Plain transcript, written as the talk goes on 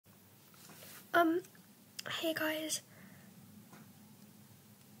Hey guys,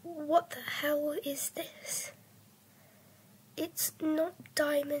 what the hell is this? It's not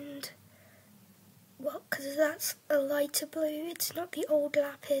diamond, well, because that's a lighter blue. It's not the old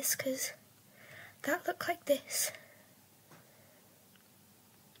lapis, because that looked like this.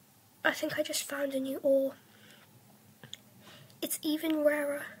 I think I just found a new ore. It's even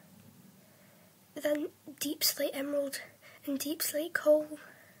rarer than deep slate emerald and deep slate coal.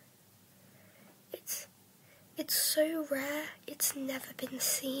 It's so rare, it's never been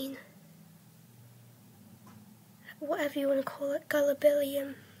seen. Whatever you want to call it,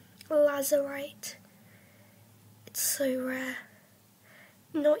 gullibilium, lazurite. It's so rare.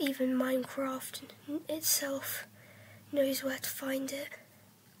 Not even Minecraft itself knows where to find it.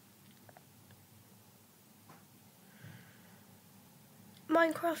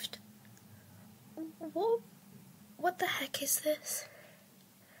 Minecraft, what the heck is this?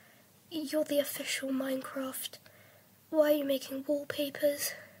 You're the official Minecraft. Why are you making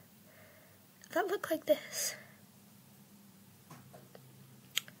wallpapers that look like this?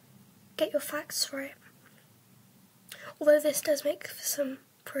 Get your facts right. Although this does make for some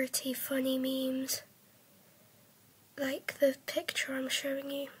pretty funny memes, like the picture I'm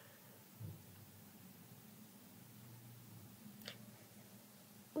showing you.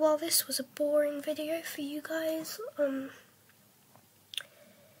 While this was a boring video for you guys,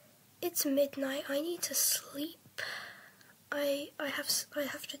 it's midnight, I need to sleep. I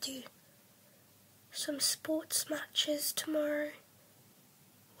have to do some sports matches tomorrow.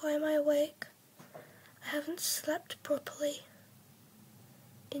 Why am I awake? I haven't slept properly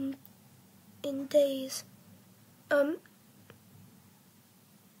in days.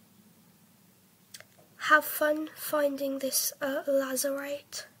 Have fun finding this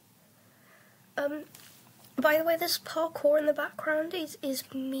lazurite. By the way, this parkour in the background is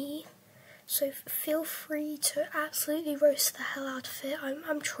me, so feel free to absolutely roast the hell out of it.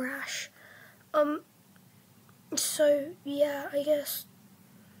 I'm trash. So yeah, I guess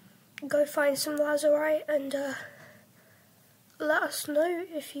go find some lazurite and let us know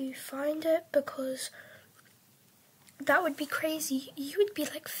if you find it, because that would be crazy. You would be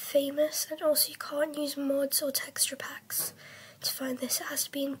like famous, and also you can't use mods or texture packs to find this. It has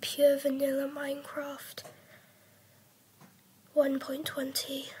to be in pure vanilla Minecraft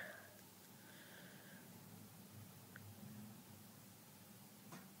 1.20.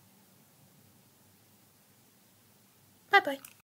 Bye bye.